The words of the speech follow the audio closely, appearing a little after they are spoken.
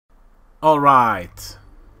Alright,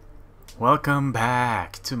 welcome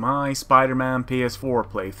back to my Spiderman PS4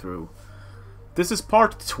 playthrough. This is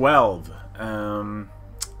part 12.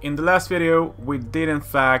 In the last video we did in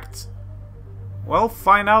fact, well,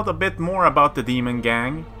 find out a bit more about the demon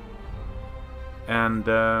gang. And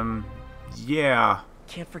yeah,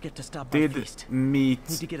 can't forget to stop by did Feast. meet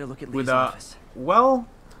Need to get a look at with Lee's a, office. well,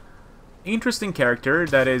 interesting character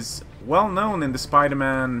that is well known in the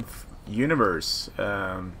Spider-Man universe,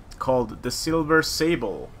 called the Silver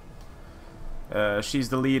Sable. She's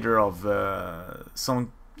the leader of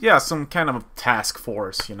some kind of task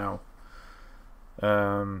force, you know.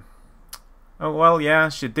 Oh well, yeah,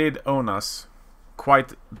 she did own us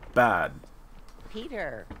quite bad.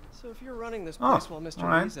 Peter. So if you're running this place while Mr.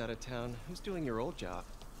 Right. Lee's out of town, who's doing your old job?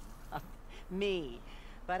 Me.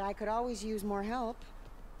 But I could always use more help.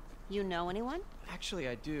 You know anyone? Actually,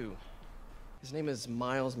 I do. His name is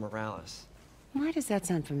Miles Morales. Why does that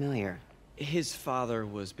sound familiar? His father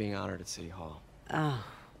was being honored at City Hall. Oh.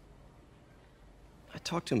 I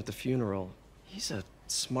talked to him at the funeral. He's a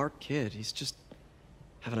smart kid. He's just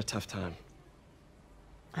having a tough time.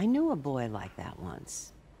 I knew a boy like that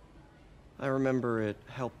once. I remember it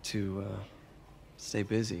helped to stay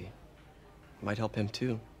busy. Might help him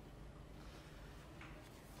too.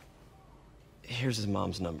 Here's his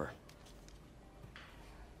mom's number.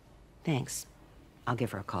 Thanks. I'll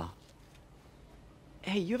give her a call.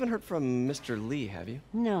 Hey, you haven't heard from Mr. Lee, have you?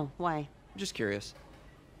 No, why? I'm just curious.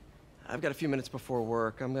 I've got a few minutes before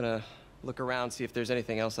work. I'm gonna look around, see if there's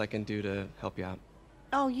anything else I can do to help you out.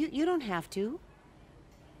 Oh, you don't have to.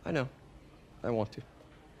 I know. I want to.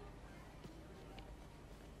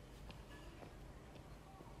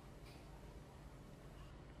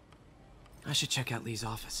 I should check out Lee's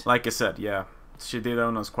office. Like I said, yeah, she did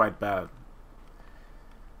own us quite bad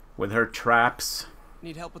with her traps.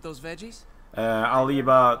 Need help with those veggies? I'll leave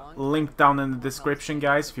a link down in the description,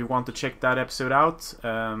 guys, if you want to check that episode out.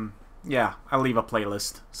 Yeah, I'll leave a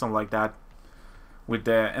playlist, something like that, with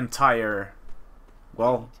the entire,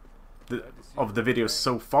 well, of the videos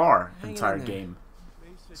so far, entire game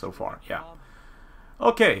so far, yeah.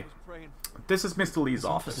 Okay, this is Mr. Lee's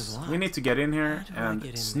office. We need to get in here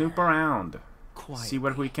and snoop around, see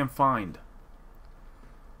what we can find.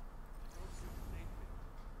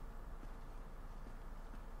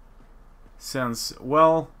 Since,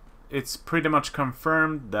 well, it's pretty much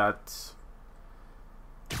confirmed that,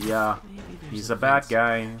 yeah, he's a bad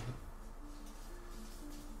guy.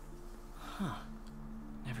 Huh.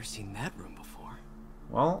 Never seen that room before.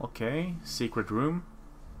 Well, okay, secret room.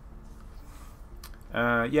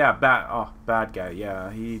 Yeah, bad guy,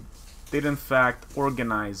 yeah. He did in fact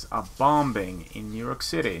organize a bombing in New York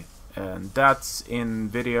City. And that's in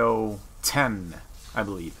video 10, I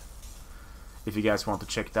believe. If you guys want to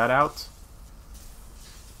check that out.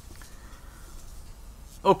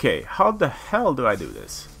 Okay, how the hell do I do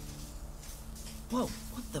this? Whoa,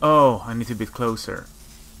 what the... Oh, I need to be closer.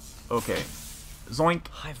 Okay. Zoink.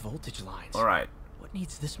 High voltage lines. Alright. What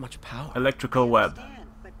needs this much power? Electrical web.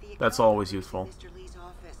 That's always useful. Mr. Lee's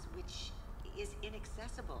office, which is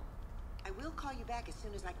inaccessible. I will call you back as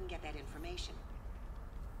soon as I can get that information.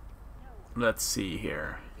 Let's see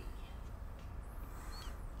here.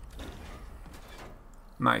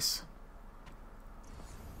 Nice.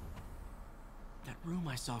 That room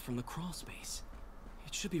I saw from the crawl space.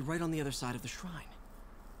 It should be right on the other side of the shrine.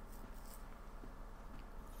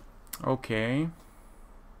 Okay.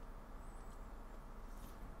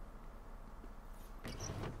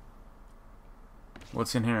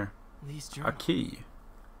 What's in here? Lee's A journal. key.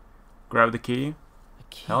 Grab the key. A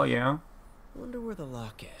key. Hell yeah. Wonder where the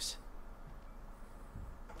lock is.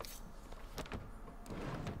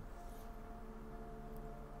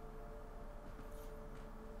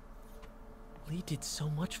 Lee did so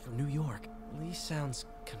much for New York. Lee sounds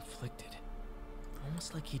conflicted.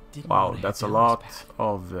 Almost like he didn't Wow, want to that's head a down lot this path.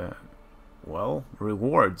 of, well,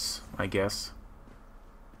 rewards, I guess.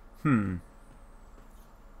 This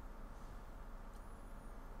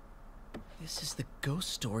is the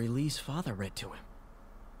ghost story Lee's father read to him.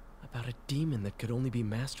 About a demon that could only be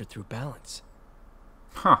mastered through balance.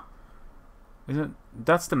 Huh.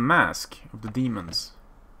 That's the mask of the demons.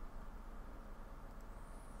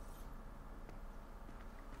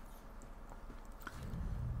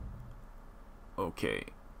 Okay.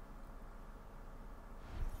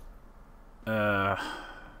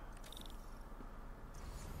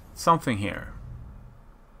 Something here.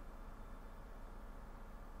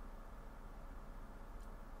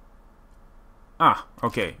 Ah,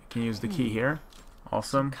 okay. Can use the key here.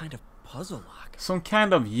 Awesome. Some kind of puzzle lock. Some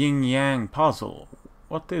kind of yin-yang puzzle.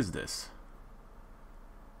 What is this?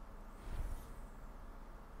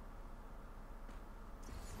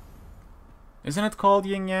 Isn't it called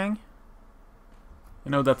yin yang?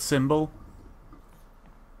 You know that symbol?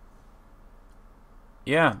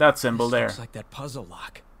 Yeah, that symbol This there. looks like that puzzle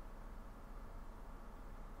lock.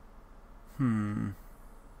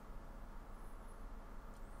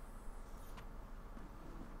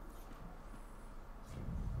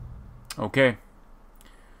 Okay.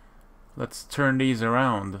 Let's turn these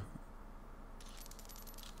around.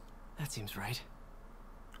 That seems right.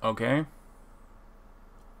 Okay.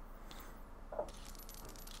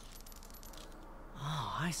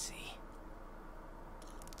 Oh, I see.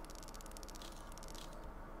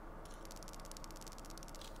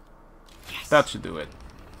 Yes. That should do it.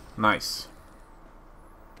 Nice.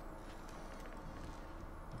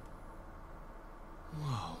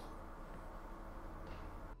 Whoa.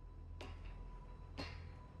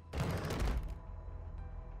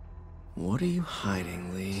 What are you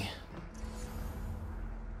hiding, Lee?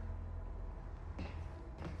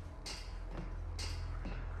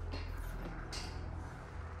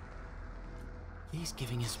 He's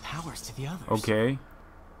giving his powers to the others. Okay.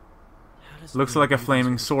 How does Looks Lee like a do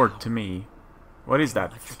flaming this with sword power? to me. What is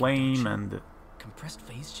that? Electric Flame induction? and... Compressed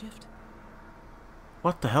phase shift?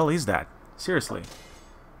 What the hell is that? Seriously.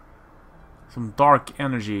 Some dark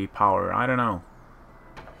energy power. I don't know.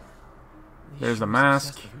 Lee There's sure a is mask.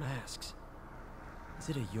 obsessed with masks. Is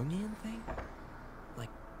it a Jungian thing? Like,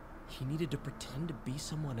 he needed to pretend to be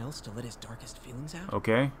someone else to let his darkest feelings out?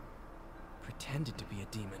 Okay. Pretended to be a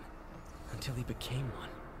demon until he became one.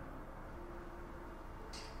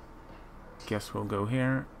 Guess we'll go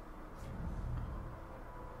here.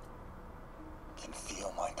 Can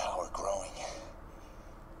feel my power growing,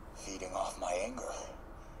 feeding off my anger.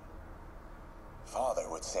 Father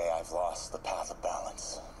would say I've lost the path of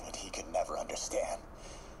balance, but he could never understand.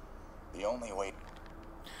 The only way...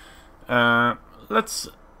 Let's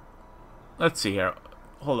see here.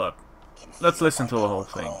 Hold up. Let's listen to the whole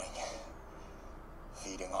thing.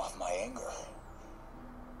 Feeding off my anger.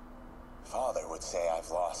 Father would say I've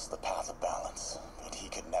lost the path of balance, but he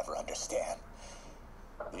could never understand.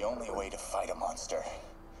 The only way to fight a monster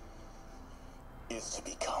is to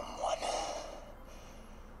become one.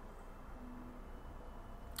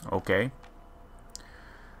 Okay.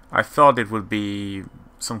 I thought it would be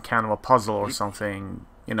some kind of a puzzle or something,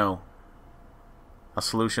 you know. A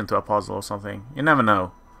solution to a puzzle or something. You never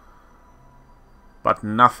know. But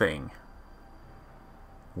nothing.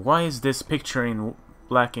 Why is this picture in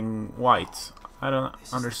black and white? I don't This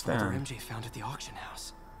is the folder understand. MJ found at the auction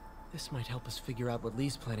house. This might help us figure out what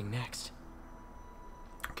Lee's planning next.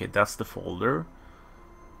 Okay, that's the folder.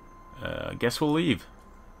 Guess we'll leave.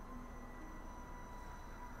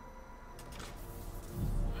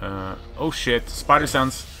 Oh shit, spider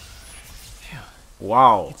sense. Phew.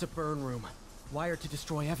 Wow. It's a burn room, wired to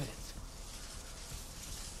destroy evidence.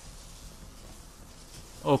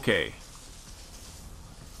 Okay.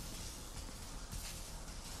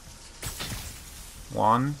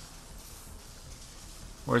 One.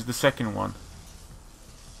 Where's the second one?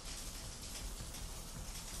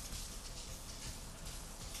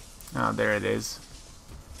 Ah, there it is.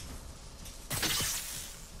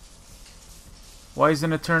 Why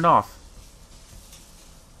isn't it turned off?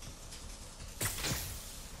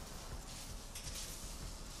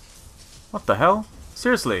 What the hell?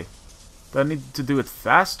 Seriously? Do I need to do it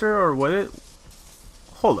faster or what?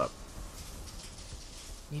 Hold up.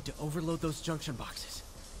 Need to overload those junction boxes.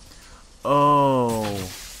 Oh.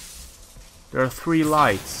 There are 3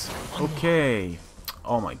 lights. Okay.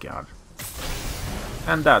 Oh my god.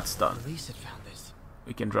 And that's done. Police had found this.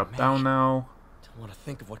 We can drop Man. down now. Don't want to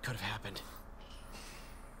think of what could have happened.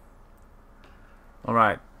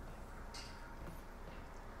 Alright.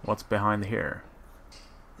 What's behind here?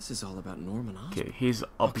 This is all about Norman Osborn. Okay, he's through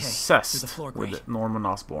obsessed the floor with grate. Norman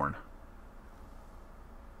Osborn.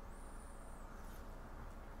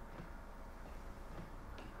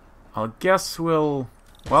 I guess we'll,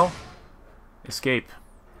 well, escape.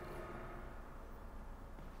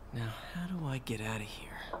 Now, how do I get out of here?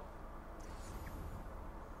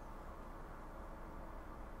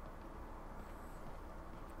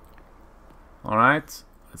 Alright,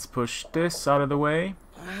 let's push this out of the way.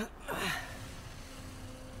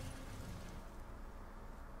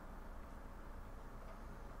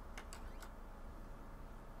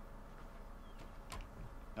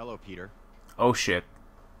 Hello, Peter. Oh shit.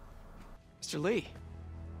 Mr. Lee.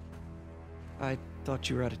 I thought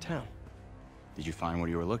you were out of town. Did you find what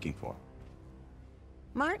you were looking for?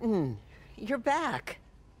 Martin, you're back.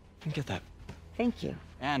 Get that. Thank you.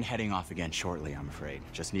 And heading off again shortly, I'm afraid.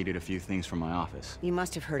 Just needed a few things from my office. You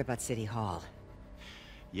must have heard about City Hall.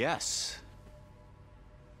 Yes.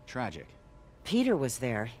 Tragic. Peter was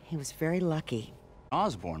there. He was very lucky.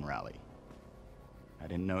 Osborne rally. I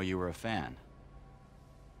didn't know you were a fan.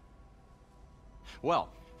 Well,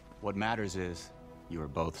 what matters is you are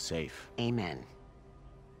both safe. Amen.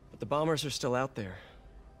 But the bombers are still out there.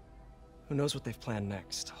 Who knows what they've planned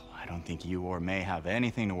next? I don't think you or May have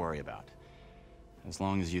anything to worry about. As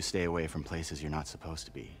long as you stay away from places you're not supposed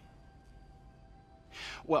to be.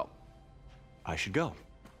 Well, I should go.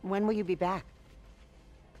 When will you be back?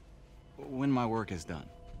 When my work is done.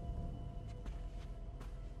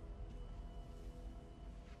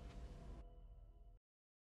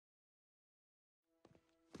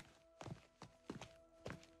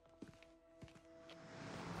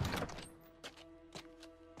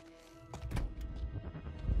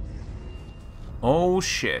 Oh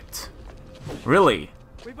shit. Really?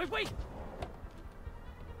 Wait!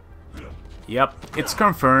 Yep, it's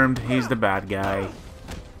confirmed. He's the bad guy.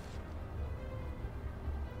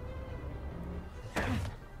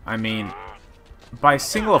 I mean, by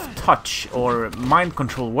single of touch or mind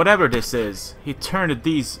control, whatever this is, he turned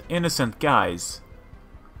these innocent guys,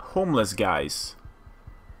 homeless guys.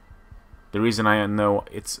 The reason I know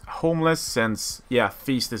it's homeless since, yeah,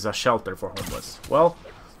 Feast is a shelter for homeless. Well,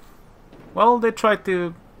 they tried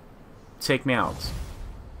to take me out.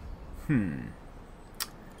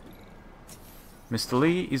 Mr.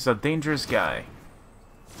 Lee is a dangerous guy.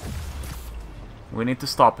 We need to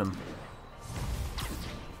stop him.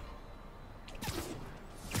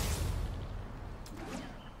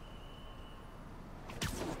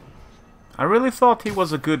 I really thought he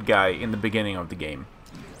was a good guy in the beginning of the game.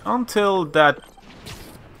 Until that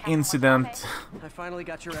incident I finally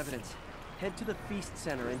got your evidence. Head to the Feast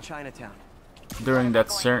Center in Chinatown. during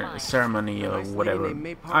that ceremony or whatever.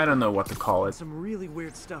 I don't know what to call it. Some really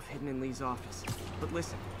weird stuff hidden in Lee's office. But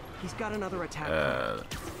listen, he's got another attack.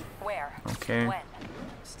 Where? Okay. When?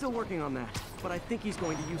 Still working on that, but I think he's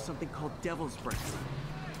going to use something called Devil's Breath.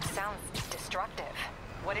 Sounds destructive.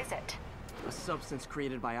 What is it? A substance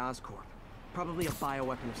created by Oscorp. Probably a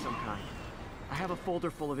bioweapon of some kind. I have a folder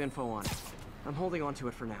full of info on it. I'm holding on to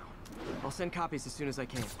it for now. I'll send copies as soon as I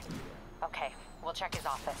can. Okay, we'll check his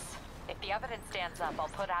office. If the evidence stands up, I'll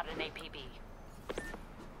put out an APB.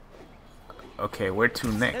 Okay, where to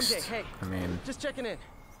next? MJ, hey, I mean, just checking in.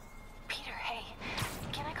 Peter, hey,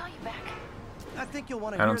 can I call you back? I think you'll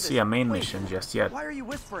want to I hear don't this. see a main Wait, mission just yet. Why are you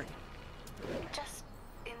whispering? Just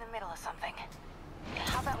in the middle of something.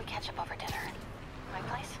 How about we catch up over dinner? My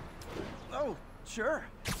place? Oh, sure.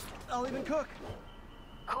 I'll even cook.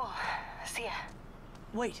 Cool. See ya.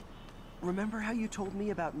 Wait, remember how you told me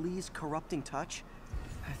about Lee's corrupting touch?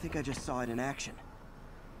 I think I just saw it in action.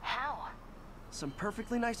 How? Some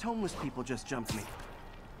perfectly nice homeless people just jumped me.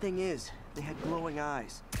 Thing is, they had glowing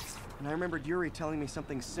eyes. And I remembered Yuri telling me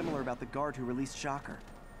something similar about the guard who released Shocker.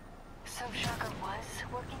 So Shocker was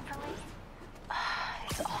working for Lee?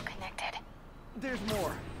 It's all connected. There's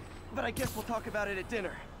more, but I guess we'll talk about it at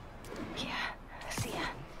dinner. Yeah. See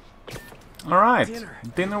ya. Alright, Dinner.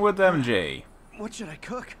 dinner with MJ. What should I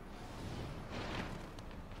cook?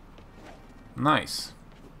 Nice.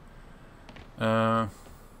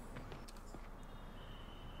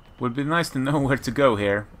 Would be nice to know where to go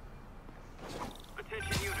here.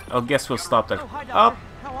 I guess we'll stop there. Oh, hi, Oh, Doctor.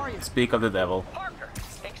 How are you? speak of the devil. Parker,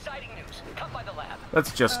 exciting news. Come by the lab.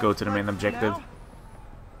 Let's just go to the main Right objective. now?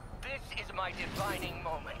 This is my defining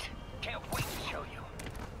moment. Can't wait to show you.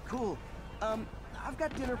 Cool. I've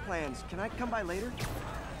got dinner plans. Can I come by later?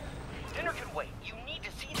 Dinner can wait. You need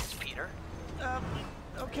to see this, Peter.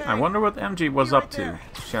 Okay. I wonder what MJ was Be right up to there.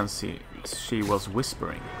 since she was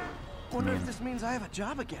whispering. Wonder mean- if this means I have a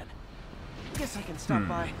job again. Guess I can stop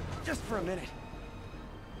by just for a minute.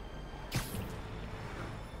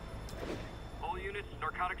 All units,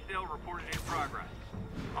 narcotic sale reported in progress.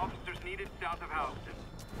 Officers needed south of Houston.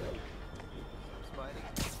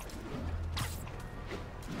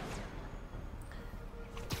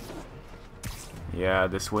 Yeah,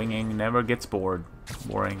 the swinging never gets boring.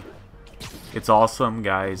 It's awesome,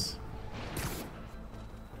 guys.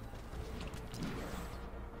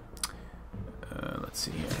 Let's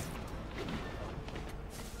see here.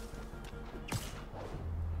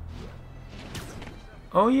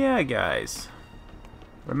 Oh yeah, guys.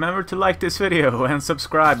 Remember to like this video and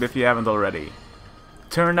subscribe if you haven't already.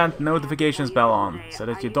 Turn that notifications bell on so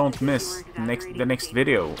that you don't miss the next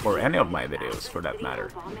video, or any of my videos for that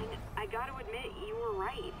matter. I gotta admit, you were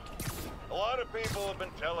right. A lot of people have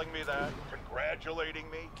been telling me that, congratulating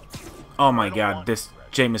me. Oh my god, this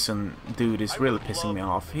Jameson dude is really pissing me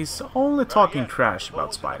off. He's only talking trash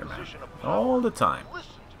about Spider-Man. All the time. Listen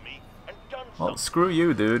to me and done Well, something. screw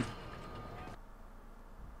you, dude.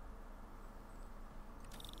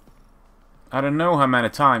 I don't know how many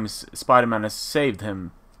times Spider-Man has saved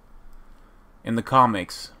him in the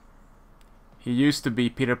comics. He used to be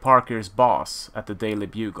Peter Parker's boss at the Daily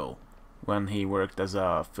Bugle when he worked as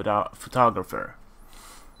a photographer.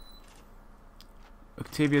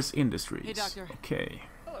 Octavius Industries. Hey, Doctor. Okay.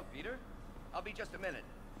 Hello, Peter. I'll be just a minute.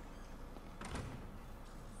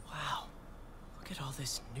 Wow. Look at all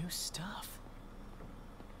this new stuff.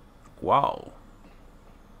 Wow.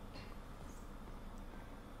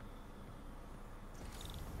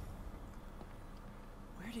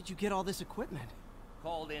 Where did you get all this equipment?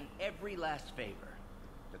 Called in every last favor.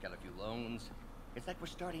 Took out a few loans. It's like we're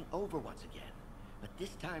starting over once again. But this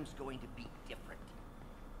time's going to be different.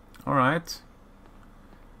 Alright.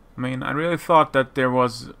 I mean, I really thought that there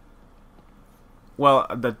was... Well,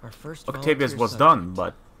 that Our first Octavius volunteer was done, subject,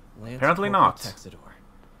 but Lance apparently Corporal not. Texidor.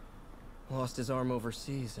 Lost his arm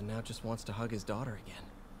overseas and now just wants to hug his daughter again.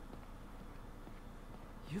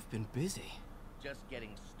 You've been busy. Just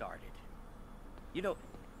getting started. You know,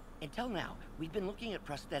 until now, we've been looking at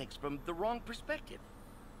prosthetics from the wrong perspective.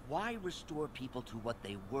 Why restore people to what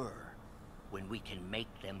they were when we can make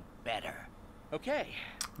them better? Okay.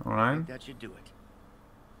 All I right. think that should do it.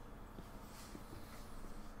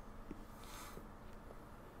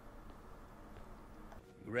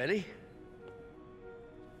 You ready?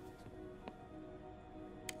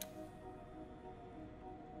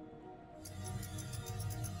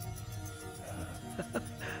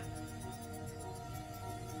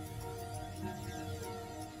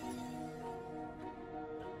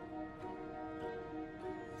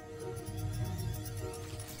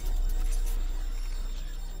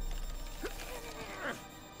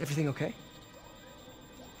 Everything okay?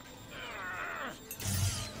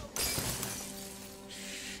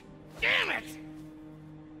 Damn it!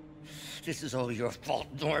 This is all your fault,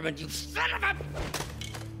 Norman, you son of a...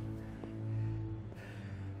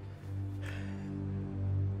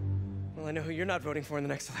 Well, I know who you're not voting for in the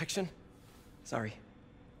next election. Sorry.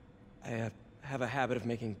 I have a habit of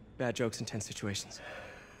making bad jokes in tense situations.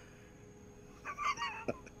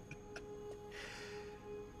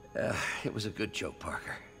 It was a good joke,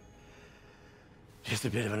 Parker. Just a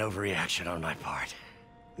bit of an overreaction on my part.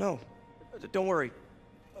 No, don't worry.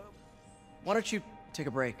 Why don't you take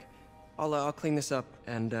a break? I'll clean this up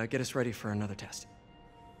and get us ready for another test.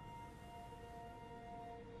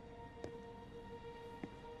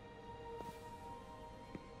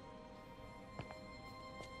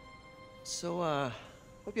 So,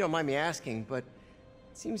 hope you don't mind me asking, but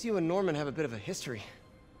it seems you and Norman have a bit of a history.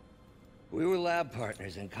 We were lab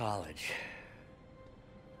partners in college.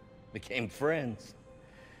 Became friends.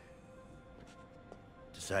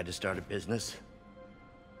 Decided to start a business.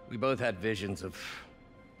 We both had visions of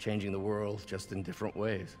changing the world, just in different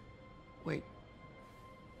ways. Wait,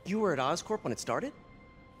 you were at Oscorp when it started?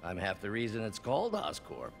 I'm half the reason it's called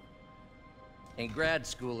Oscorp. In grad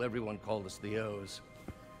school, everyone called us the O's.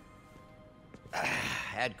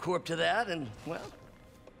 Add Corp to that, and, well,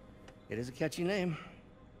 it is a catchy name.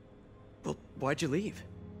 Well, why'd you leave?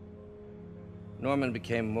 Norman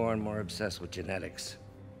became more and more obsessed with genetics.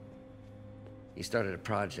 He started a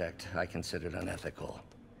project I considered unethical.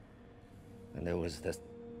 And there was this...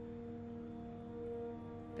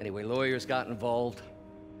 Anyway, lawyers got involved.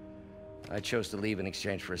 I chose to leave in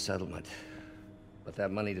exchange for a settlement. But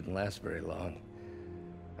that money didn't last very long.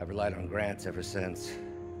 I've relied on grants ever since.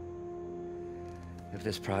 If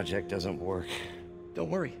this project doesn't work... Don't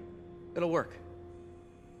worry. It'll work.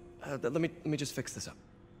 Let me just fix this up.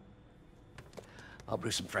 I'll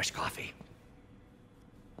brew some fresh coffee.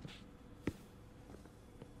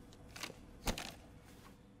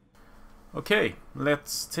 Okay,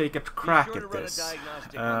 let's take a crack Be sure at to run a this.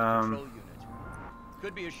 diagnostic on the control unit.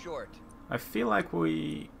 Could be a short. I feel like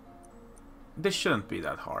this shouldn't be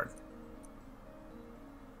that hard.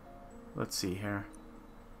 Let's see here.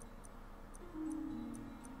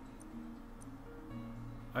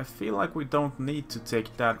 I feel like we don't need to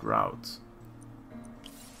take that route.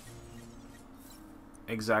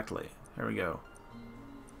 Exactly. Here we go.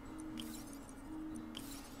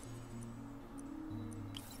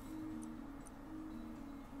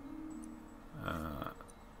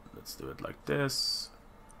 Let's do it like this.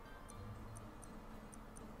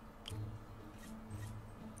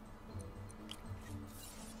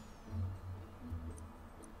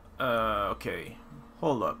 Okay.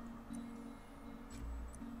 Hold up.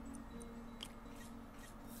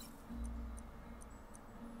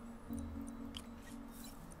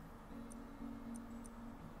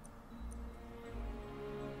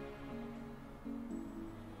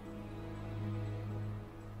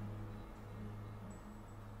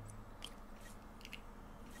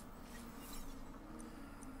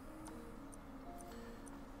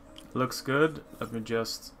 Looks good. Let me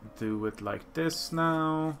just do it like this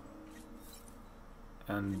now.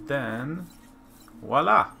 And then...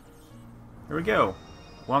 voila! Here we go.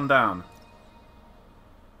 One down.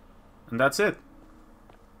 And that's it.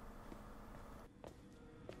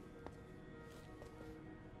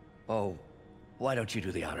 Oh, why don't you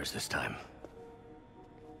do the honors this time?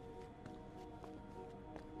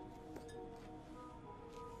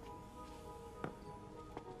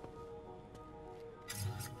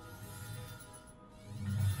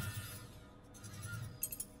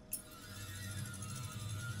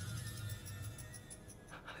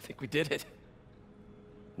 I think we did it.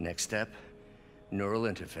 Next step, neural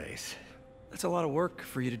interface. That's a lot of work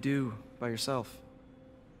for you to do by yourself.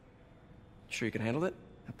 Sure you can handle it?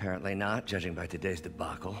 Apparently not, judging by today's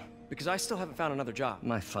debacle. Because I still haven't found another job.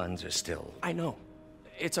 My funds are still... I know.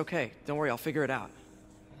 It's okay. Don't worry, I'll figure it out.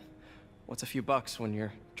 What's a few bucks when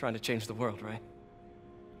you're trying to change the world, right?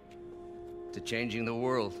 to changing the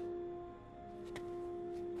world.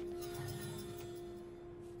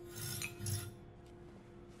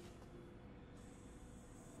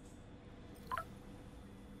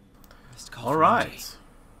 All right. This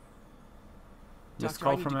Doctor,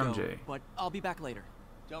 call I need from to MJ. go, but I'll be back later.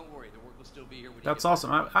 Don't worry, the work will still be here when you That's get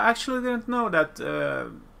awesome. I actually didn't know that,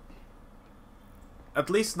 at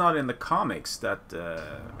least not in the comics, that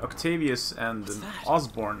Octavius and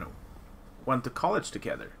Osborn went to college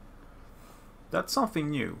together. That's something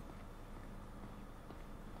new.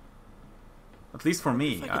 At least for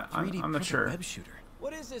me. Like I'm not sure. Web shooter.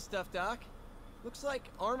 What is this stuff, Doc? Looks like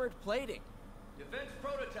armored plating. Defense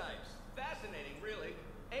prototypes. Fascinating, really.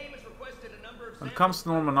 AIM has requested a number of When it comes to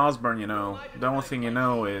Norman Osborn, you know, the only thing you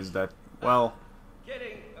know is that, well,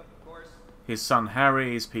 kidding, of course. his son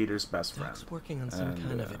Harry is Peter's best friend. Doc's working on some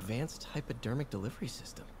kind of advanced hypodermic delivery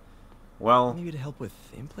system. Well, Maybe to help with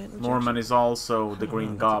implant rejection? Norman is also the I don't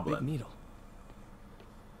Green know, that's a big Goblin. needle.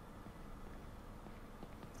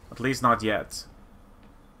 At least not yet.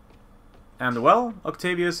 And well,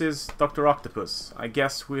 Octavius is Dr. Octopus. I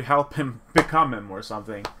guess we help him become him or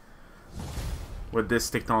something with this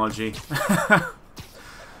technology.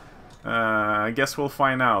 I guess we'll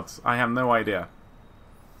find out. I have no idea.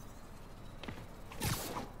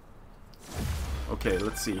 Okay,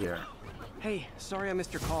 let's see here. Hey, sorry I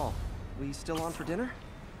missed your call. We still on for dinner?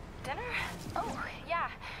 Dinner? Oh, yeah.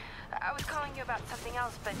 I was calling you about something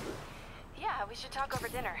else, but yeah, we should talk over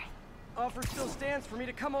dinner. Offer still stands for me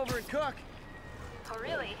to come over and cook. Oh,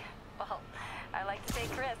 really? Well, I like to take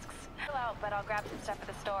risks. Chill out, but I'll grab some stuff at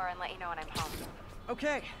the store and let you know when I'm home.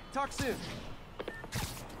 Okay, talk soon.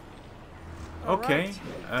 Okay. Right.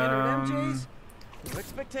 Dinner at MJ's. No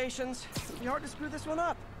expectations. It'll be hard to screw this one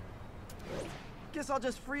up. Guess I'll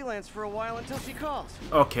just freelance for a while until she calls.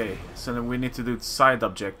 Okay, so then we need to do side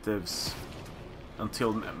objectives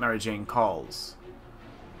until Mary Jane calls.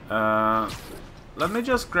 Let me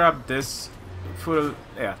just grab this photo.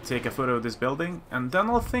 Yeah, take a photo of this building, and then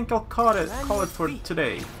I'll call it for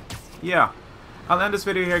today. Yeah, I'll end this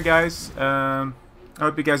video here, guys. I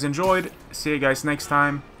hope you guys enjoyed. See you guys next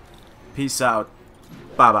time. Peace out.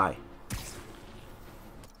 Bye bye.